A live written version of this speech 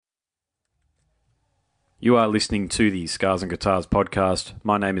You are listening to the Scars and Guitars podcast.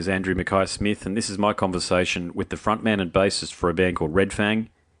 My name is Andrew Mackay-Smith, and this is my conversation with the frontman and bassist for a band called Red Fang.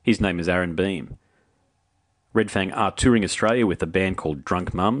 His name is Aaron Beam. Red Fang are touring Australia with a band called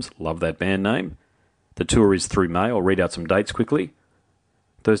Drunk Mums. Love that band name. The tour is through May. I'll read out some dates quickly.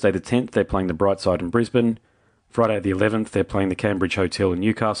 Thursday the 10th, they're playing the Brightside in Brisbane. Friday the 11th, they're playing the Cambridge Hotel in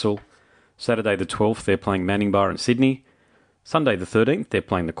Newcastle. Saturday the 12th, they're playing Manning Bar in Sydney. Sunday the 13th, they're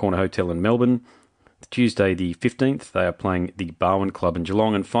playing the Corner Hotel in Melbourne. Tuesday the 15th, they are playing the Barwon Club in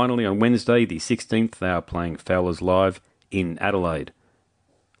Geelong. And finally, on Wednesday the 16th, they are playing Fowlers Live in Adelaide.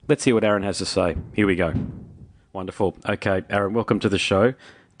 Let's hear what Aaron has to say. Here we go. Wonderful. Okay, Aaron, welcome to the show.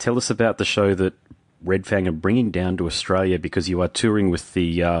 Tell us about the show that Red Fang are bringing down to Australia, because you are touring with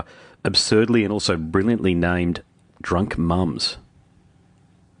the absurdly and also brilliantly named Drunk Mums.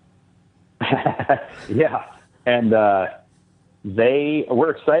 Yeah, and we're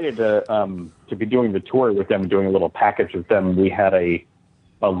excited to be doing the tour with them, doing a little package with them. We had a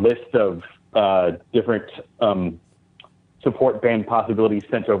list of different support band possibilities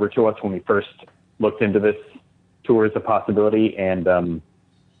sent over to us when we first looked into this tour as a possibility, and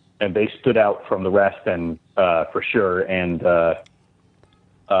they stood out from the rest, and for sure. And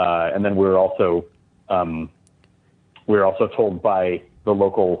then we were also told by the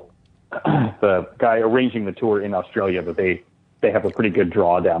local the guy arranging the tour in Australia that they have a pretty good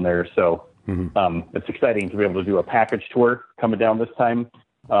draw down there. So it's exciting to be able to do a package tour coming down this time.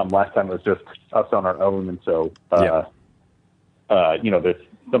 Last time it was just us on our own. And so, there's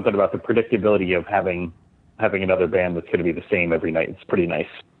something about the predictability of having another band that's going to be the same every night. It's pretty nice.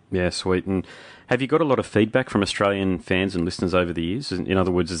 Yeah, sweet. And have you got a lot of feedback from Australian fans and listeners over the years? In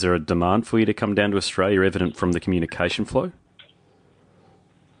other words, is there a demand for you to come down to Australia evident from the communication flow?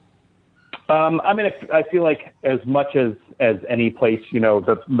 I feel like as much as any place,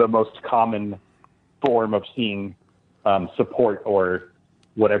 the most common form of seeing support, or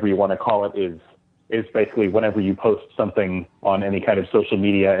whatever you want to call it, is basically whenever you post something on any kind of social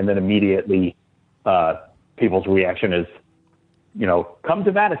media, and then immediately people's reaction is, come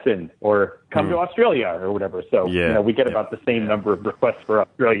to Madison or come to Australia or whatever. So, we get about the same number of requests for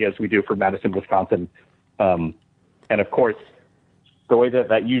Australia as we do for Madison, Wisconsin. And of course, the way that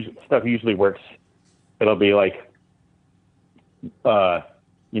stuff usually works, it'll be like,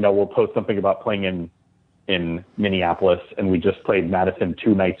 we'll post something about playing in Minneapolis, and we just played Madison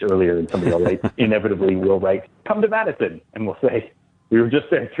 2 nights earlier, and somebody will inevitably will write, come to Madison, and we'll say, we were just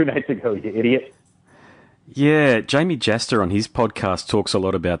there 2 nights ago, you idiot. Yeah, Jamie Jaster on his podcast talks a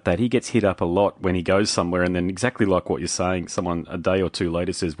lot about that. He gets hit up a lot when he goes somewhere, and then exactly like what you're saying, someone a day or two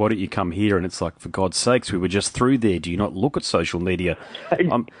later says, why don't you come here? And it's like, for God's sakes, we were just through there. Do you not look at social media?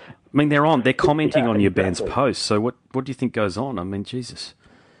 They're commenting on your band's posts. So what do you think goes on? I mean, Jesus.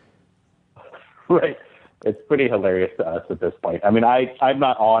 Right. It's pretty hilarious to us at this point. I'm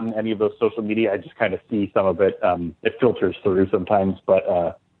not on any of those social media. I just kind of see some of it. It filters through sometimes,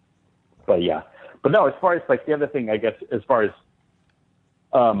 but yeah. But no, as far as the other thing, I guess, as far as,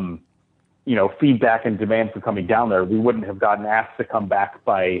 feedback and demand for coming down there, we wouldn't have gotten asked to come back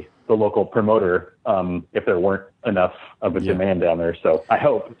by the local promoter if there weren't enough of a demand down there. So I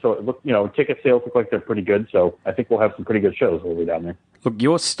hope. So, ticket sales look like they're pretty good. So I think we'll have some pretty good shows while we're down there. Look,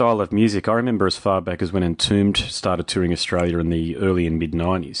 your style of music, I remember as far back as when Entombed started touring Australia in the early and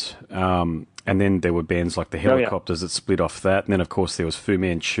mid-90s. And then there were bands like the Helicopters that split off that. And then, of course, there was Fu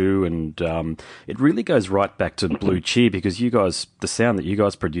Manchu. And it really goes right back to Blue Cheer, because the sound that you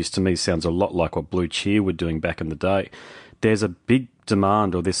guys produce to me sounds a lot like what Blue Cheer were doing back in the day. There's a big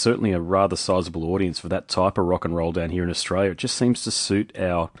demand, or there's certainly a rather sizable audience for that type of rock and roll down here in Australia. It just seems to suit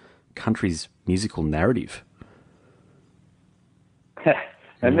our country's musical narrative.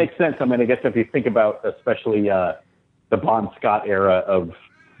 That makes sense. I guess if you think about especially the Bon Scott era of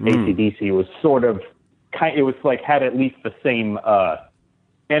AC/DC, was it was like had at least the same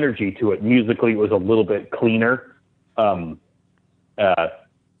energy to it. Musically, it was a little bit cleaner,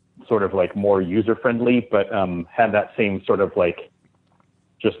 sort of like more user friendly, but had that same sort of like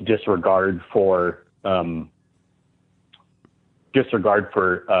just disregard for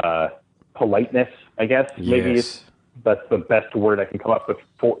politeness, I guess. Yes. Maybe that's the best word I can come up with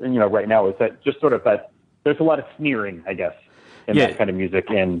for right now, is that just sort of that there's a lot of sneering, I guess, in that kind of music.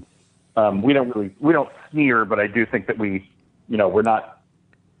 And we don't sneer, but I do think that we're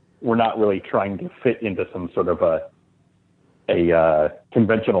not really trying to fit into some sort of a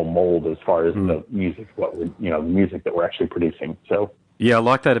conventional mold as far as the music, the music that we're actually producing. So Yeah, I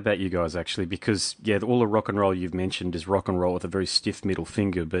like that about you guys, actually, because, yeah, all the rock and roll you've mentioned is rock and roll with a very stiff middle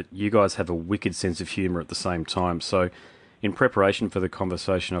finger, but you guys have a wicked sense of humour at the same time. So in preparation for the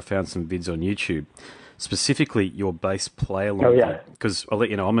conversation, I found some vids on YouTube, specifically your bass play along. Oh, yeah. Because I'll let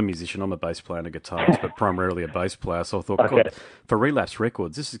you know, I'm a musician, I'm a bass player and a guitarist, but primarily a bass player. So I thought, Okay. God, for Relapse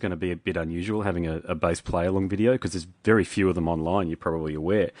Records, this is going to be a bit unusual having a bass play along video because there's very few of them online, you're probably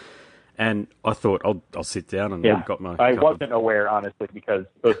aware. And I thought, I'll sit down and I've got my... I wasn't aware, honestly, because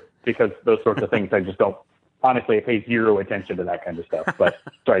those sorts of things, I just don't... Honestly, I pay zero attention to that kind of stuff. But,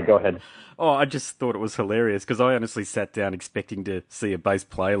 sorry, go ahead. Oh, I just thought it was hilarious because I honestly sat down expecting to see a bass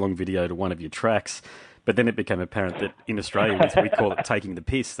play-along video to one of your tracks, but then it became apparent that in Australia we call it taking the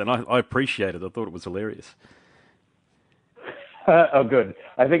piss, and I appreciate it. I thought it was hilarious. Oh, good.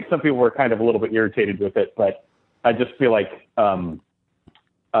 I think some people were kind of a little bit irritated with it, but I just feel like...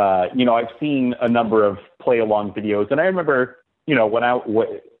 I've seen a number of play-along videos, and I remember, when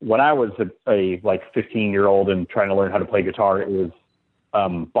I was a 15-year-old and trying to learn how to play guitar, it was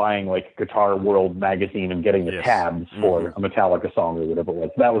buying like Guitar World magazine and getting the tabs for a Metallica song or whatever it was.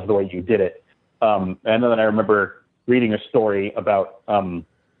 That was the way you did it. And then I remember reading a story about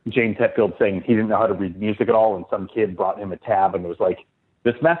James Hetfield saying he didn't know how to read music at all, and some kid brought him a tab and was like,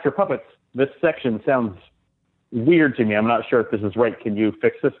 "This Master Puppets, this section sounds weird to me. I'm not sure if this is right. Can you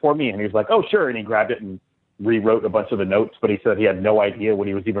fix this for me?" And he was like, "Oh, sure." And he grabbed it and rewrote a bunch of the notes, but he said he had no idea what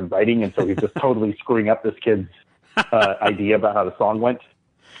he was even writing. And so he's just totally screwing up this kid's idea about how the song went.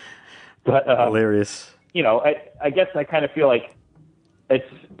 But, hilarious. I guess I kind of feel like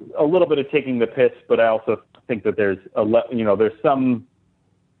it's a little bit of taking the piss, but I also think that there's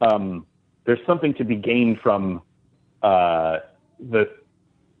there's something to be gained from, the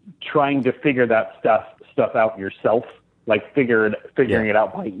trying to figure that stuff out yourself, like figuring it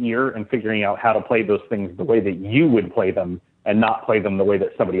out by ear and figuring out how to play those things the way that you would play them and not play them the way that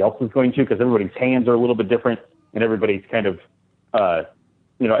somebody else is going to, because everybody's hands are a little bit different and everybody's kind of,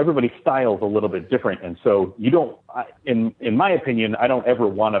 everybody's style is a little bit different. And so you don't, in my opinion, I don't ever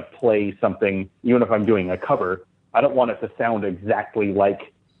want to play something, even if I'm doing a cover, I don't want it to sound exactly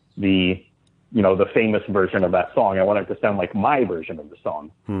like the famous version of that song. I want it to sound like my version of the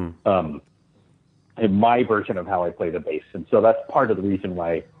song. And my version of how I play the bass. And so that's part of the reason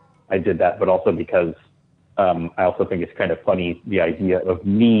why I did that, but also because I also think it's kind of funny, the idea of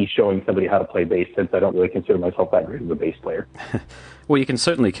me showing somebody how to play bass, since I don't really consider myself that great of a bass player. Well, you can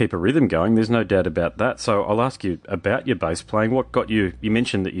certainly keep a rhythm going. There's no doubt about that. So I'll ask you about your bass playing. What got you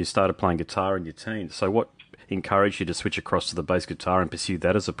mentioned that you started playing guitar in your teens. So what encouraged you to switch across to the bass guitar and pursue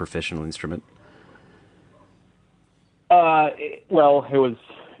that as a professional instrument? It was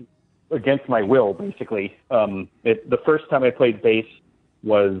against my will, basically. The first time I played bass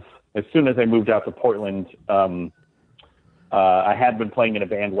was as soon as I moved out to Portland. I had been playing in a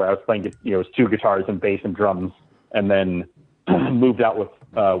band where I was playing, it was two guitars and bass and drums, and then moved out with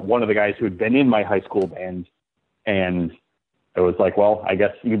one of the guys who had been in my high school band, and it was like, well, I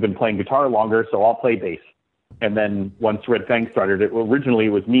guess you've been playing guitar longer, so I'll play bass. And then once Red Fang started, originally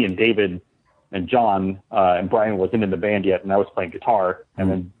it was me and David and John, and Brian wasn't in the band yet, and I was playing guitar.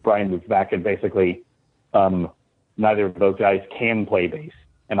 And then Brian moved back, and basically neither of those guys can play bass.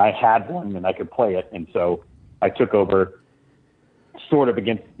 And I had one, and I could play it. And so I took over sort of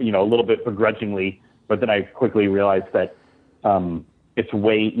against, a little bit begrudgingly, but then I quickly realized that it's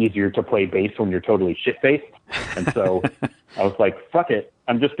way easier to play bass when you're totally shit-faced. And so I was like, fuck it.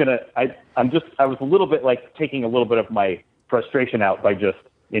 I was a little bit like taking a little bit of my frustration out by just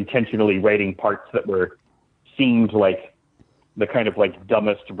intentionally writing parts that seemed like the kind of like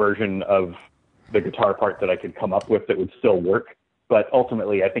dumbest version of the guitar part that I could come up with that would still work. But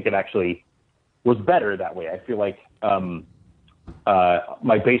ultimately, I think it actually was better that way. I feel like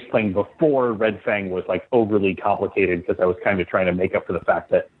my bass playing before Red Fang was like overly complicated because I was kind of trying to make up for the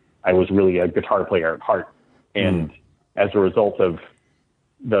fact that I was really a guitar player at heart. And as a result of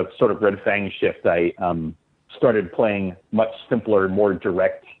the sort of Red Fang shift, I started playing much simpler, more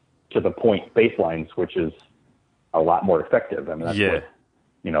direct to the point bass lines, which is a lot more effective. I mean, that's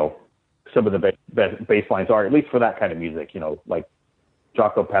what, some of the bass lines are, at least for that kind of music, like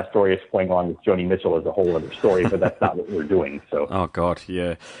Jaco Pastorius playing along with Joni Mitchell is a whole other story, but that's not what we're doing. So. Oh, God,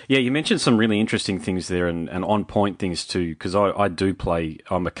 yeah. Yeah, you mentioned some really interesting things there and on-point things too, because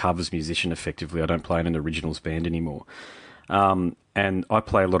I'm a covers musician effectively. I don't play in an originals band anymore. And I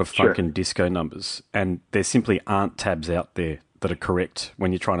play a lot of funk and disco numbers, and there simply aren't tabs out there that are correct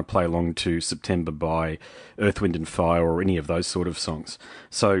when you're trying to play along to September by Earth, Wind and Fire or any of those sort of songs.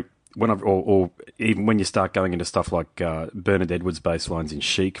 So or even when you start going into stuff like Bernard Edwards bass lines in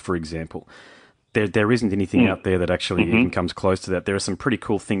Chic, for example, there isn't anything out there that actually even comes close to that. There are some pretty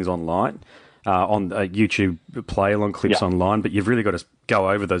cool things online, on YouTube play along clips online, but you've really got to go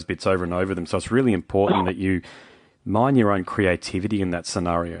over those bits over and over them. So it's really important that you mine your own creativity in that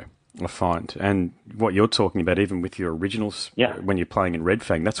scenario, I find. And what you're talking about, even with your originals, when you're playing in Red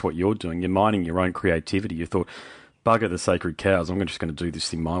Fang, that's what you're doing. You're mining your own creativity. You thought, bugger the sacred cows, I'm just going to do this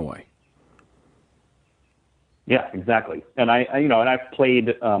thing my way. Yeah, exactly. And I've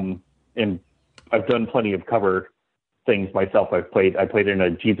played, and I've done plenty of cover things myself. I played in a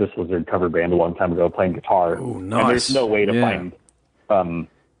Jesus Lizard cover band a long time ago, playing guitar. Oh, nice. And there's no way to find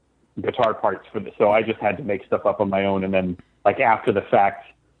guitar parts for this, so I just had to make stuff up on my own. And then, like, after the fact,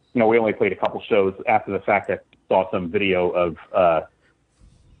 we only played a couple shows. After the fact, I saw some video of, oh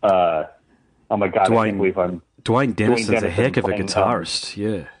my God, I can't believe Dwayne Dennis is a heck of a guitarist.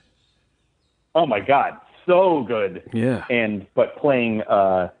 Yeah. Oh my God, so good. Yeah. But playing,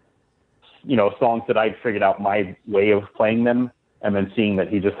 songs that I'd figured out my way of playing them, and then seeing that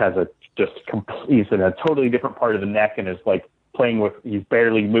he just has he's in a totally different part of the neck, and is like he's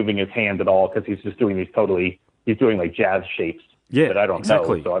barely moving his hands at all, because he's just doing he's doing like jazz shapes that I don't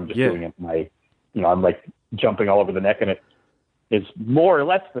know. So I'm just doing it I'm like jumping all over the neck, and it is more or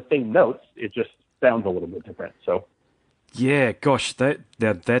less the same notes. It just sounds a little bit different. So yeah, gosh,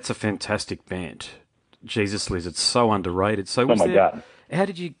 that's a fantastic band. Jesus Lizard, so underrated. So God. How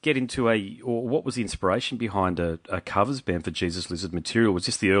did you get into or what was the inspiration behind a covers band for Jesus Lizard material? Was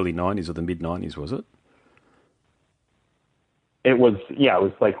this the early 90s or the mid 90s, was it? It was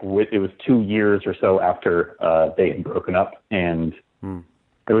 2 years or so after they had broken up, and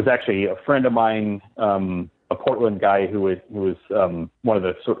it was actually a friend of mine, a Portland guy who was one of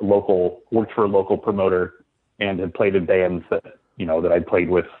the sort of worked for a local promoter, and had played in bands that that I'd played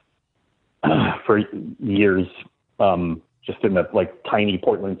with for years, just in the like tiny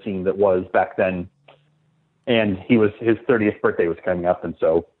Portland scene that was back then. And his 30th birthday was coming up, and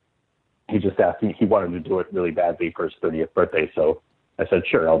so he just asked me, he wanted to do it really badly for his 30th birthday. So I said,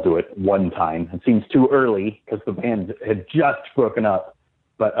 sure, I'll do it one time. It seems too early because the band had just broken up.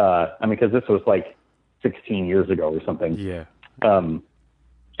 But, because this was like 16 years ago or something. Yeah. And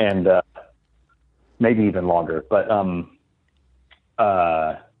maybe even longer. But, and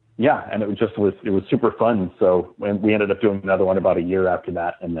it was super fun. So we ended up doing another one about a year after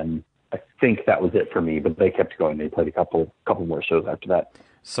that. And then I think that was it for me, but they kept going. They played a couple more shows after that.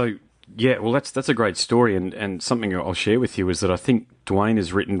 So, yeah, well, that's a great story, and something I'll share with you is that I think Dwayne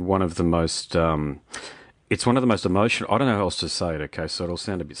has written one of the most, it's one of the most emotional, I don't know how else to say it, okay, so it'll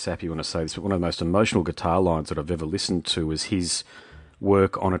sound a bit sappy when I say this, but one of the most emotional guitar lines that I've ever listened to was his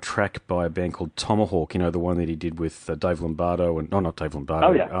work on a track by a band called Tomahawk, the one that he did with Dave Lombardo, and not Dave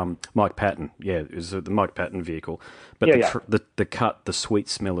Lombardo, Mike Patton, it was the Mike Patton vehicle, but the cut, the sweet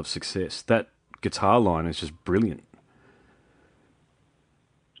smell of success, that guitar line is just brilliant.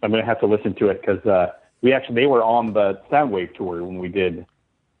 I'm going to have to listen to it because they were on the Soundwave tour when we did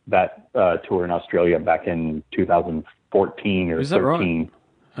that tour in Australia back in 2014 or 13. Is that right?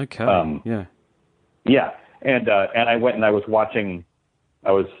 Okay. Yeah. Yeah, and I went and I was watching.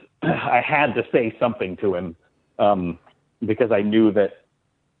 I had to say something to him because I knew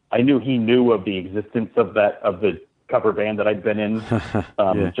he knew of the existence of the cover band that I'd been in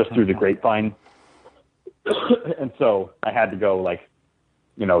just through the grapevine, and so I had to go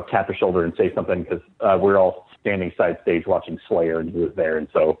tap his shoulder and say something because we're all standing side stage watching Slayer, and he was there. And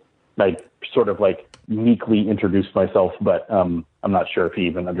so I sort of meekly introduced myself, but I'm not sure if he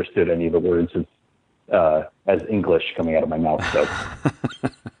even understood any of the words as English coming out of my mouth. So.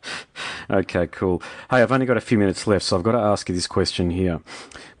 Okay, cool. Hey, I've only got a few minutes left, so I've got to ask you this question here.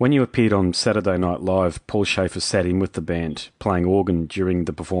 When you appeared on Saturday Night Live, Paul Schaefer sat in with the band, playing organ during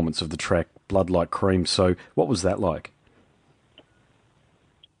the performance of the track Blood Like Cream. So what was that like?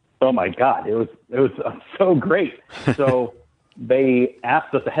 Oh my God, it was so great. So they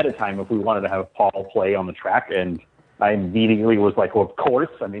asked us ahead of time if we wanted to have Paul play on the track, and I immediately was like, well, of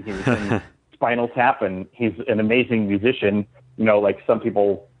course. I mean, he was in Spinal Tap, and he's an amazing musician. Some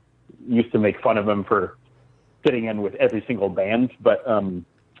people used to make fun of him for fitting in with every single band, but I'm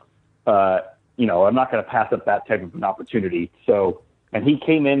not going to pass up that type of an opportunity. So, and he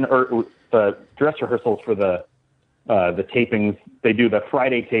came in, or the dress rehearsals for the tapings, they do the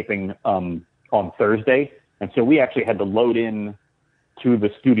Friday taping on Thursday, and so we actually had to load in to the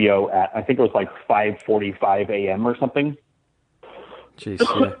studio at, I think it was 5:45 a.m. or something. Jeez,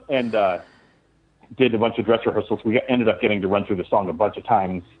 yeah. And did a bunch of dress rehearsals. We ended up getting to run through the song a bunch of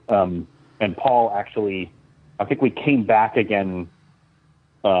times, and Paul actually, I think we came back again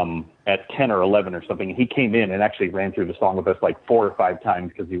at 10 or 11 or something. He came in and actually ran through the song with us 4 or 5 times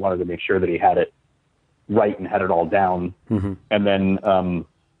because he wanted to make sure that he had it right and had it all down. Mm-hmm. And then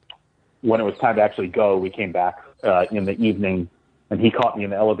when it was time to actually go, we came back in the evening, and he caught me in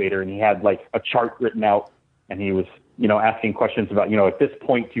the elevator, and he had a chart written out and he was, asking questions about, at this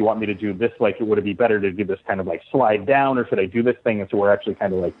point, do you want me to do this? Like, would it be better to do this kind of like slide down, or should I do this thing? And so we're actually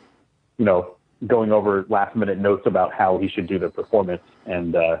kind of like, going over last minute notes about how he should do the performance.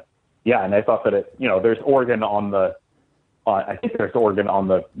 And, and I thought that there's organ on I think there's organ on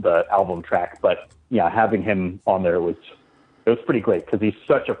the album track, but yeah, having him on there was pretty great because he's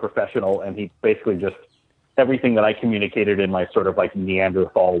such a professional, and he basically just everything that I communicated in my sort of like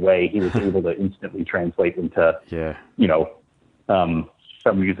Neanderthal way, he was able to instantly translate into,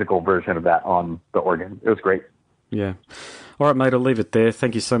 a musical version of that on the organ. It was great. Yeah. All right, mate, I'll leave it there.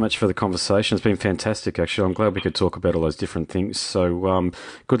 Thank you so much for the conversation. It's been fantastic, actually. I'm glad we could talk about all those different things. So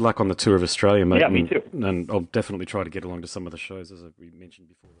good luck on the tour of Australia, mate. Yeah, me too. And I'll definitely try to get along to some of the shows, as we mentioned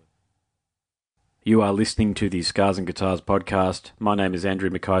before. You are listening to the Scars and Guitars podcast. My name is Andrew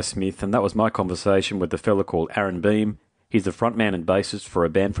Mackay-Smith, and that was my conversation with a fella called Aaron Beam. He's the frontman and bassist for a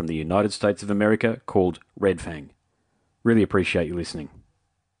band from the United States of America called Red Fang. Really appreciate you listening.